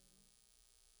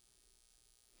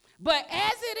 But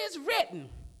as it is written,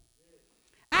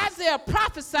 Isaiah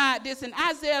prophesied this in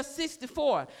Isaiah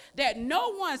 64, that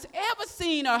no one's ever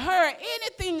seen or heard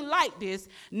anything like this,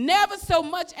 never so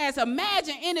much as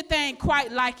imagine anything quite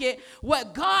like it,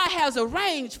 what God has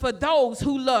arranged for those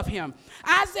who love him.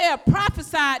 Isaiah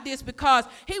prophesied this because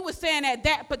he was saying at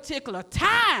that particular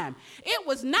time, it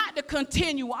was not to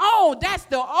continue on. That's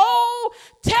the Old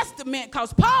Testament,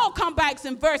 because Paul comes back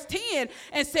in verse 10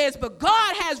 and says, but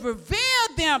God has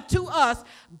revealed them to us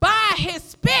by his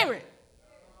Spirit.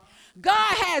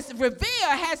 God has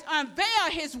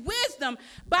unveiled his wisdom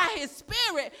by his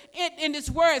Spirit. In this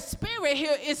word spirit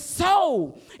here is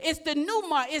soul. It's the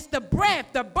pneuma, it's the breath,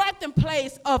 the birthing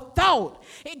place of thought.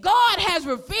 God has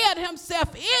revealed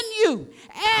himself in you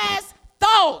as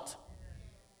thought.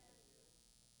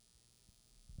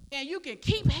 And you can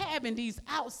keep having these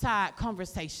outside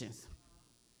conversations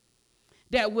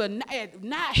that will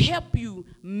not help you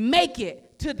make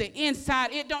it to the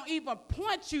inside. It don't even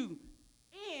point you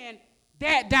in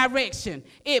that direction.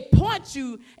 It points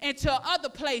you into other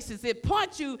places. It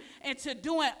points you into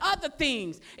doing other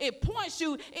things. It points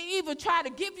you, it even try to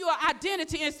give you an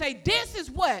identity and say, this is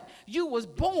what you was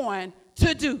born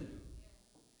to do.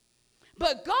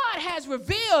 But God has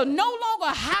revealed, no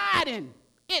longer hiding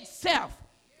itself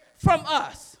from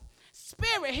us.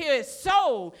 Spirit here is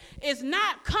soul. It's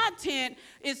not content.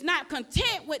 It's not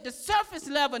content with the surface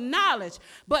level knowledge,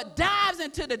 but dives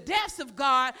into the depths of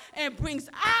God and brings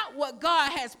out what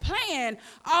God has planned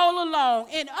all along.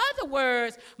 In other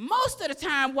words, most of the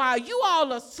time while you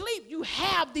all are asleep, you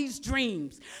have these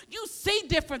dreams. You see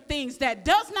different things that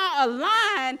does not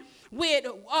align with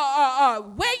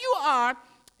where you are.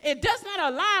 It does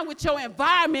not align with your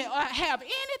environment or have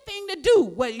anything to do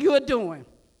with what you're doing.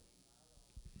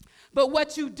 But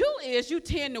what you do is you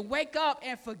tend to wake up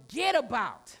and forget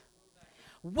about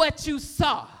what you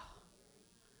saw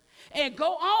and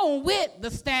go on with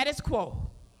the status quo.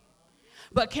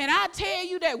 But can I tell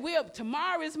you that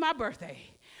tomorrow is my birthday.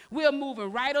 We're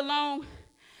moving right along,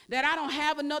 that I don't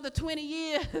have another 20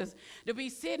 years to be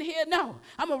sitting here. No,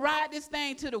 I'm going to ride this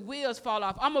thing till the wheels fall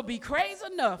off. I'm going to be crazy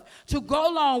enough to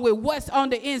go along with what's on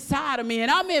the inside of me.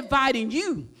 And I'm inviting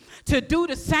you to do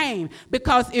the same.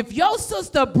 Because if your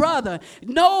sister, brother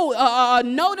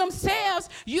know themselves,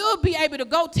 you'll be able to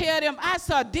go tell them, I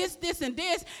saw this, and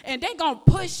this, and they're going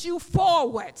to push you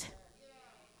forward.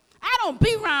 I don't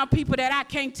be around people that I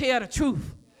can't tell the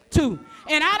truth to.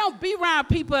 And I don't be around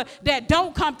people that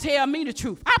don't come tell me the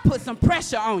truth. I put some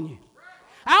pressure on you.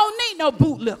 I don't need no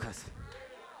bootlickers.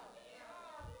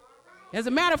 As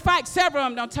a matter of fact, several of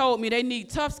them done told me they need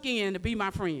tough skin to be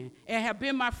my friend and have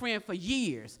been my friend for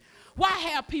years. Why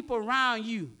have people around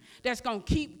you that's going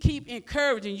to keep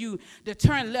encouraging you to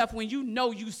turn left when you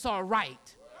know you saw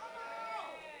right?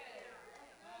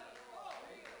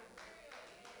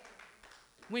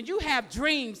 When you have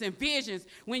dreams and visions,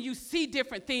 when you see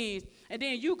different things, and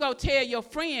then you go tell your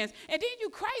friends, and then you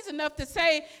crazy enough to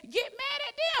say, get mad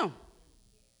at them.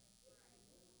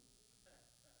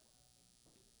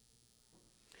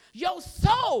 Your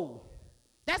soul,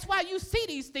 that's why you see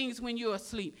these things when you're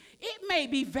asleep. It may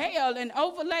be veiled and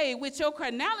overlaid with your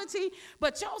carnality,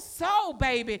 but your soul,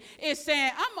 baby, is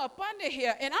saying, I'm up under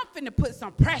here, and I'm finna put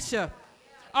some pressure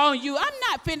on you. I'm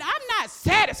not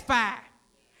satisfied.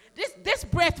 This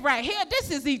breath right here,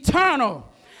 this is eternal.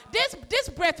 This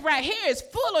breath right here is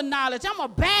full of knowledge. I'm a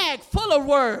bag full of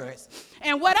words.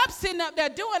 And what I'm sitting up there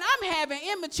doing, I'm having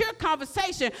immature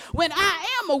conversation when I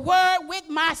am a word with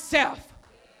myself.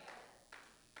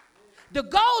 The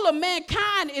goal of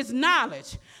mankind is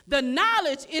knowledge. The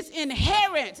knowledge is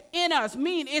inherent in us,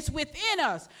 meaning it's within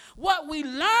us. What we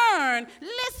learn,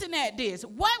 listen at this,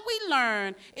 what we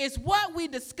learn is what we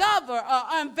discover or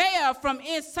unveil from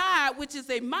inside, which is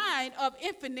a mind of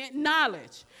infinite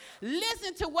knowledge.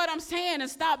 Listen to what I'm saying and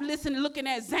stop listening, looking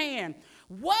at Zan.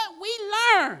 What we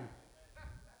learn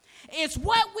is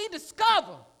what we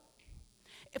discover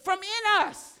from in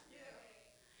us,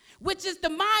 which is the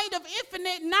mind of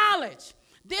infinite knowledge.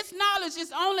 This knowledge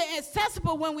is only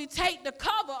accessible when we take the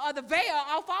cover or the veil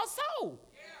off our soul.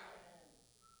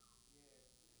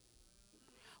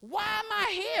 Why am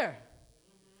I here?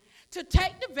 To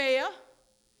take the veil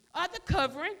or the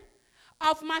covering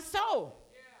off my soul.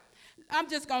 I'm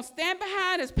just going to stand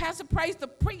behind as Pastor Prather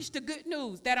preach the good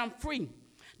news that I'm free,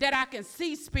 that I can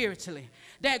see spiritually,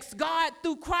 that God,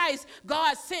 through Christ,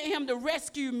 God sent him to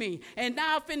rescue me. And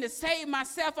now I'm finna save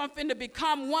myself. I'm finna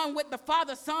become one with the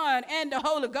Father, Son, and the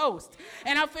Holy Ghost.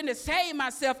 And I'm finna save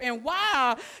myself. And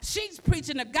while she's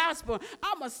preaching the gospel,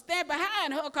 I'm going to stand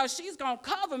behind her because she's going to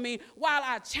cover me while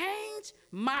I change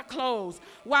my clothes.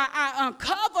 While I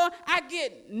uncover, I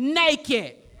get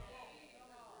naked.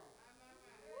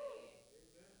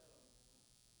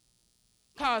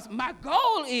 Because my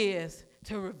goal is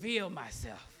to reveal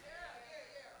myself.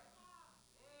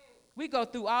 We go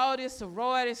through all this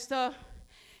sorority stuff,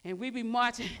 and we be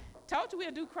marching. Told you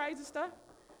we'll do crazy stuff.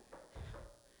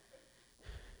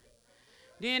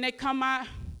 Then they come out,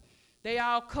 they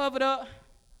all covered up.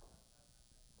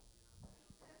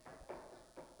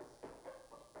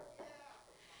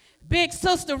 Big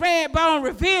Sister Redbone,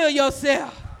 reveal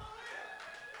yourself.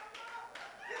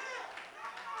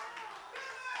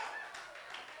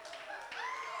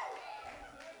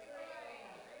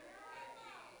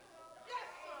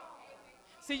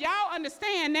 See, y'all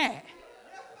understand that?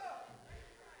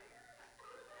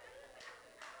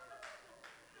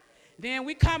 Then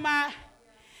we come out,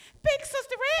 Big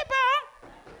Sister Redbone.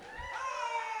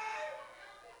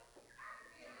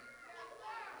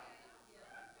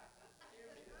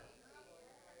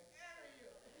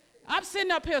 I'm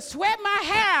sitting up here sweating my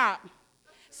hair out,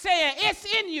 saying, it's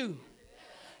in you.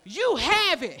 You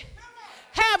have it.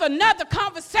 Have another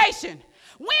conversation.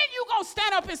 When you going to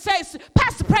stand up and say,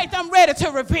 Pastor Prather, I'm ready to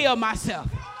reveal myself.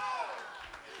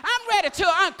 I'm ready to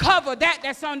uncover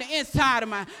that's on the inside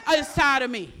of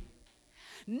me.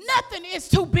 Nothing is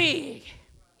too big.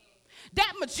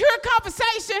 That mature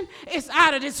conversation is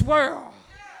out of this world.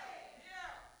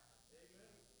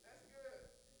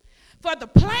 For the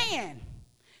plan.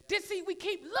 See, we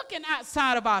keep looking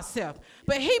outside of ourselves.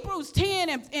 But Hebrews 10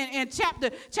 and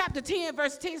chapter 10,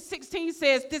 verse 16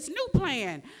 says, this new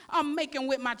plan I'm making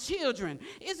with my children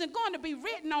isn't going to be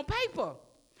written on paper.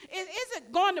 It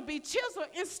isn't going to be chiseled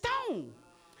in stone.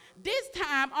 This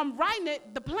time, I'm writing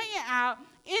the plan out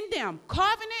in them,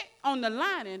 carving it on the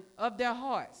lining of their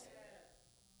hearts.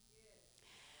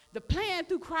 The plan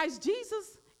through Christ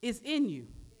Jesus is in you.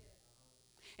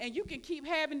 And you can keep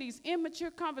having these immature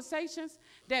conversations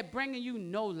that bringing you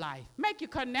no life. Make your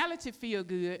carnality feel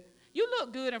good. You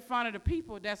look good in front of the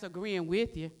people that's agreeing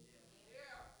with you.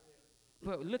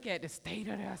 But look at the state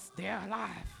of their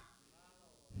life.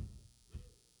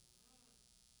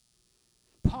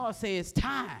 Paul says it's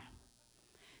time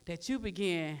that you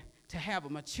begin to have a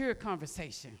mature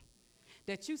conversation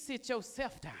that you sit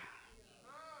yourself down.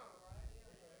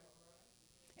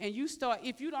 And you start,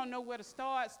 if you don't know where to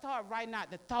start writing out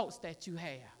the thoughts that you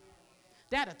have.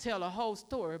 That'll tell a whole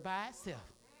story by itself.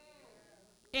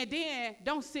 And then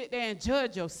don't sit there and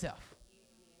judge yourself.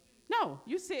 No,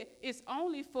 you sit, it's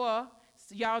only for,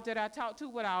 y'all that I talk to,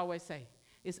 what I always say,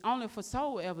 it's only for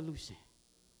soul evolution.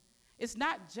 It's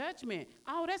not judgment.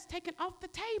 Oh, that's taken off the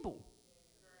table.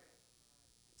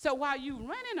 So while you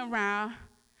running around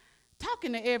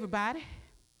talking to everybody,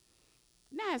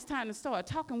 now it's time to start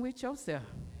talking with yourself.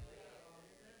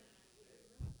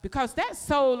 Because that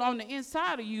soul on the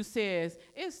inside of you says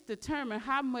it's determined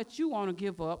how much you want to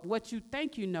give up, what you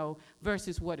think you know,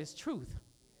 versus what is truth.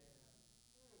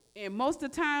 And most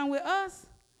of the time with us,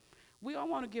 we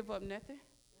don't want to give up nothing.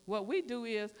 What we do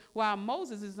is, while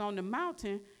Moses is on the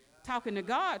mountain talking to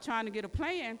God, trying to get a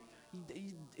plan,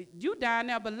 you down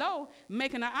there below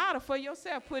making an idol for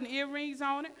yourself, putting earrings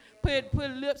on it, put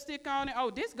lipstick on it.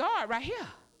 Oh, this God right here.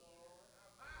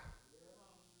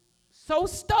 So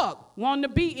stuck wanting to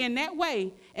be in that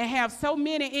way and have so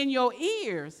many in your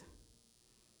ears.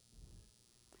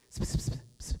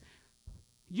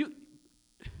 You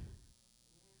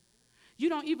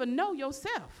don't even know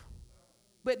yourself.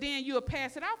 But then you'll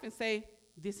pass it off and say,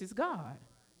 this is God.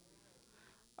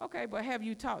 Okay, but have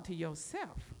you talked to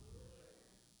yourself?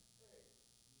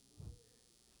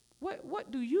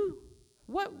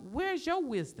 Where's your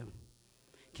wisdom?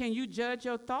 Can you judge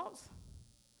your thoughts?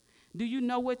 Do you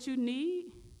know what you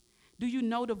need? Do you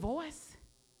know the voice?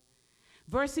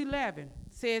 Verse 11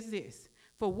 says this,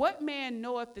 for what man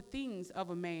knoweth the things of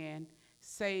a man,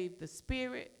 save the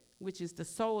spirit, which is the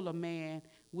soul of man,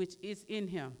 which is in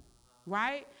him,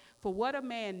 right? For what a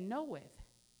man knoweth,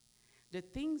 the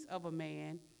things of a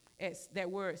man, that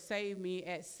word save me,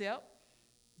 except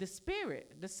the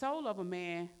spirit, the soul of a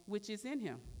man, which is in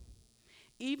him.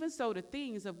 Even so the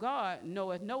things of God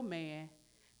knoweth no man,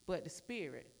 but the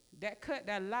spirit. That cut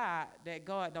that lie that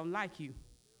God don't like you.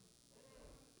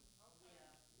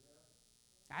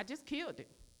 I just killed it.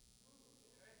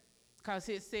 Because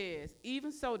it says,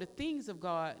 even so the things of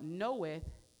God knoweth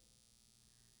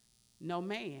no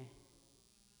man,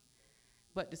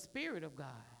 but the Spirit of God.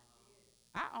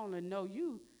 I only know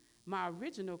you, my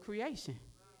original creation.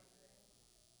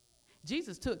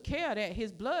 Jesus took care of that.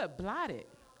 His blood blotted.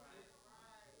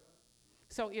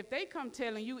 So if they come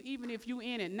telling you, even if you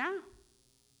in it now,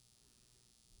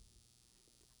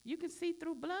 you can see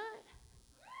through blood.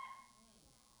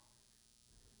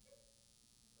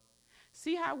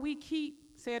 See how we keep,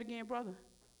 say it again, brother,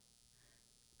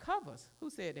 covers. Who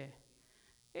said that?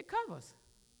 It covers.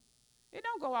 It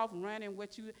don't go off running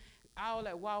what you, all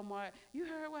at Walmart. You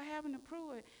heard what happened to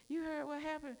Pruitt. You heard what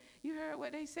happened. You heard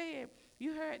what they said.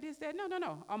 You heard this, that.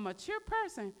 No. A mature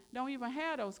person don't even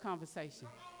have those conversations.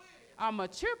 A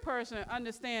mature person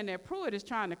understand that Pruitt is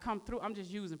trying to come through. I'm just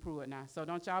using Pruitt now, so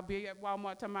don't y'all be at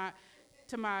Walmart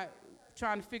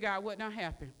trying to figure out what done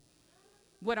happened.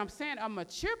 What I'm saying, a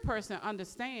mature person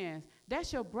understands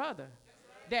that's your brother.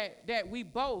 That we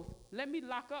both, let me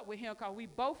lock up with him because we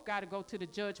both got to go to the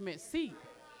judgment seat.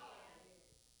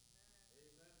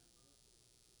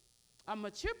 A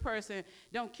mature person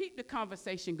don't keep the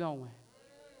conversation going.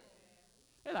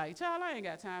 They're like, child, I ain't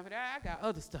got time for that. I got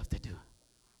other stuff to do.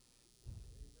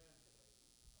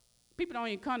 People don't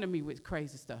even come to me with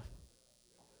crazy stuff.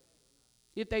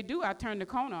 If they do, I turn the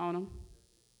corner on them.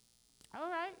 All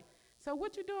right, so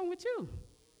what you doing with you?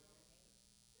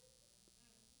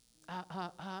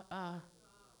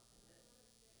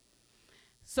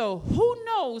 So who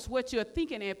knows what you're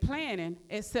thinking and planning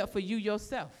except for you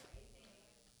yourself?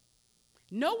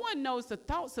 No one knows the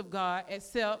thoughts of God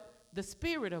except the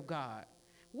Spirit of God.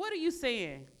 What are you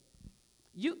saying?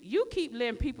 You keep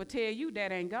letting people tell you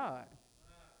that ain't God.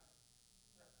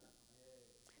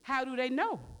 How do they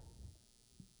know?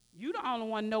 You the only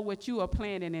one know what you are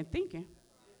planning and thinking.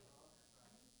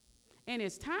 And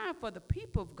it's time for the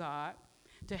people of God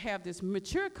to have this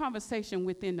mature conversation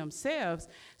within themselves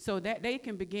so that they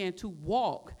can begin to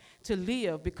walk, to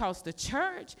live, because the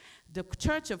church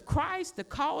of Christ, the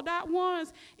called out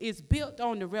ones, is built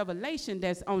on the revelation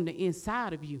that's on the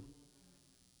inside of you.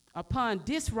 Upon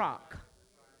this rock,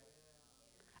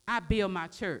 I build my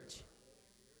church.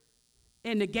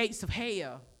 And the gates of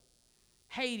hell,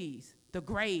 Hades, the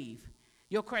grave,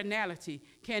 your carnality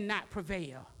cannot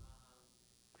prevail.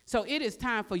 So it is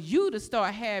time for you to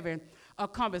start having a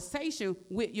conversation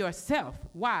with yourself.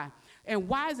 Why? And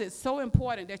why is it so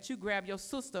important that you grab your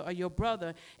sister or your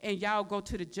brother and y'all go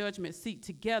to the judgment seat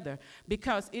together?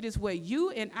 Because it is what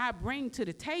you and I bring to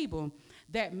the table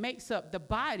that makes up the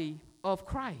body of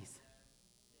Christ.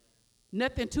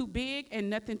 Nothing too big and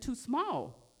nothing too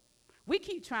small. We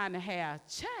keep trying to have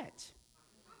church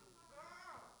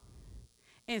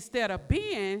instead of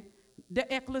being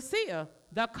the ecclesia,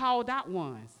 the called out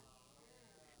ones,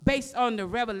 based on the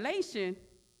revelation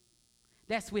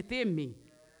that's within me.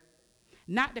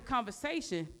 Not the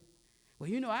conversation, well,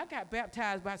 you know, I got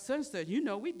baptized by such and such. You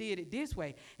know, we did it this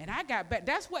way. And I got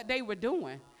that's what they were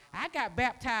doing. I got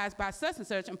baptized by such and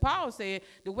such. And Paul said,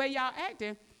 the way y'all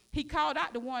acting, he called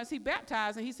out the ones he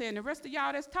baptized, and he said, and the rest of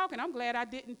y'all that's talking, I'm glad I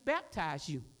didn't baptize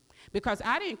you. Because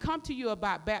I didn't come to you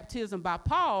about baptism by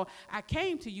Paul. I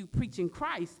came to you preaching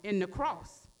Christ in the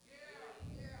cross.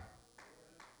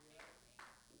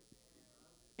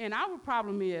 And our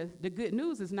problem is the good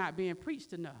news is not being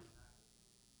preached enough.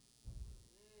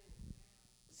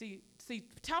 See,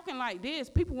 talking like this,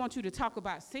 people want you to talk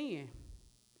about sin.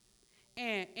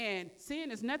 And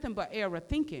sin is nothing but error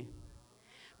thinking.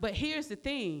 But here's the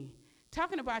thing.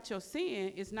 Talking about your sin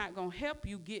is not going to help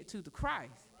you get to the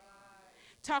Christ.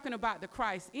 Talking about the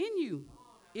Christ in you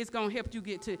is going to help you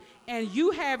get to, and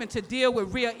you having to deal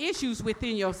with real issues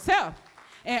within yourself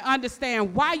and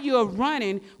understand why you're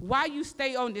running, why you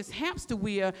stay on this hamster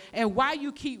wheel, and why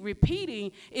you keep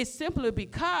repeating is simply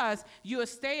because you're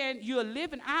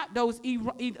living out those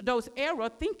error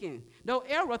thinking, those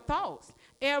error thoughts,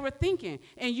 error thinking.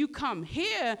 And you come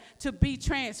here to be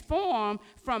transformed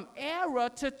from error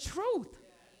to truth.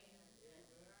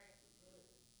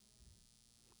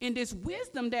 And this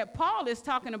wisdom that Paul is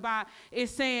talking about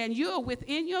is saying you're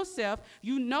within yourself.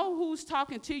 You know who's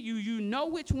talking to you. You know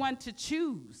which one to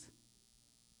choose.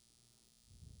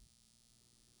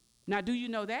 Now, do you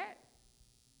know that?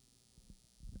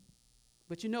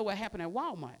 But you know what happened at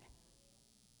Walmart?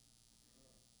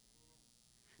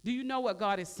 Do you know what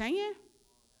God is saying?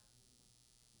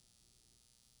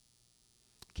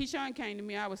 Keyshawn came to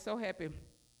me. I was so happy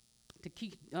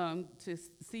to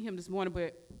see him this morning,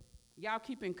 but y'all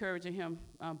keep encouraging him,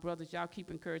 brothers. Y'all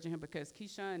keep encouraging him because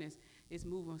Keyshawn is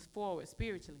moving forward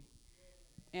spiritually.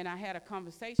 And I had a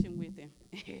conversation with him.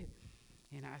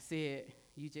 And I said,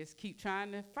 you just keep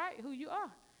trying to fight who you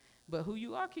are. But who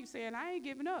you are keeps saying, I ain't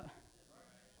giving up.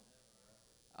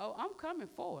 Oh, I'm coming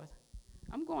forth.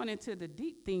 I'm going into the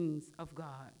deep things of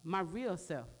God, my real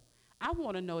self. I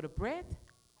want to know the breath.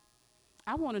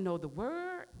 I want to know the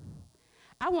word.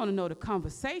 I want to know the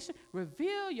conversation.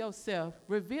 Reveal yourself.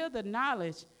 Reveal the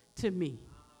knowledge to me.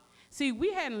 See,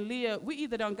 we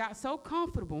either done got so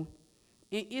comfortable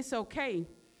and it's okay,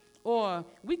 or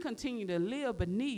we continue to live beneath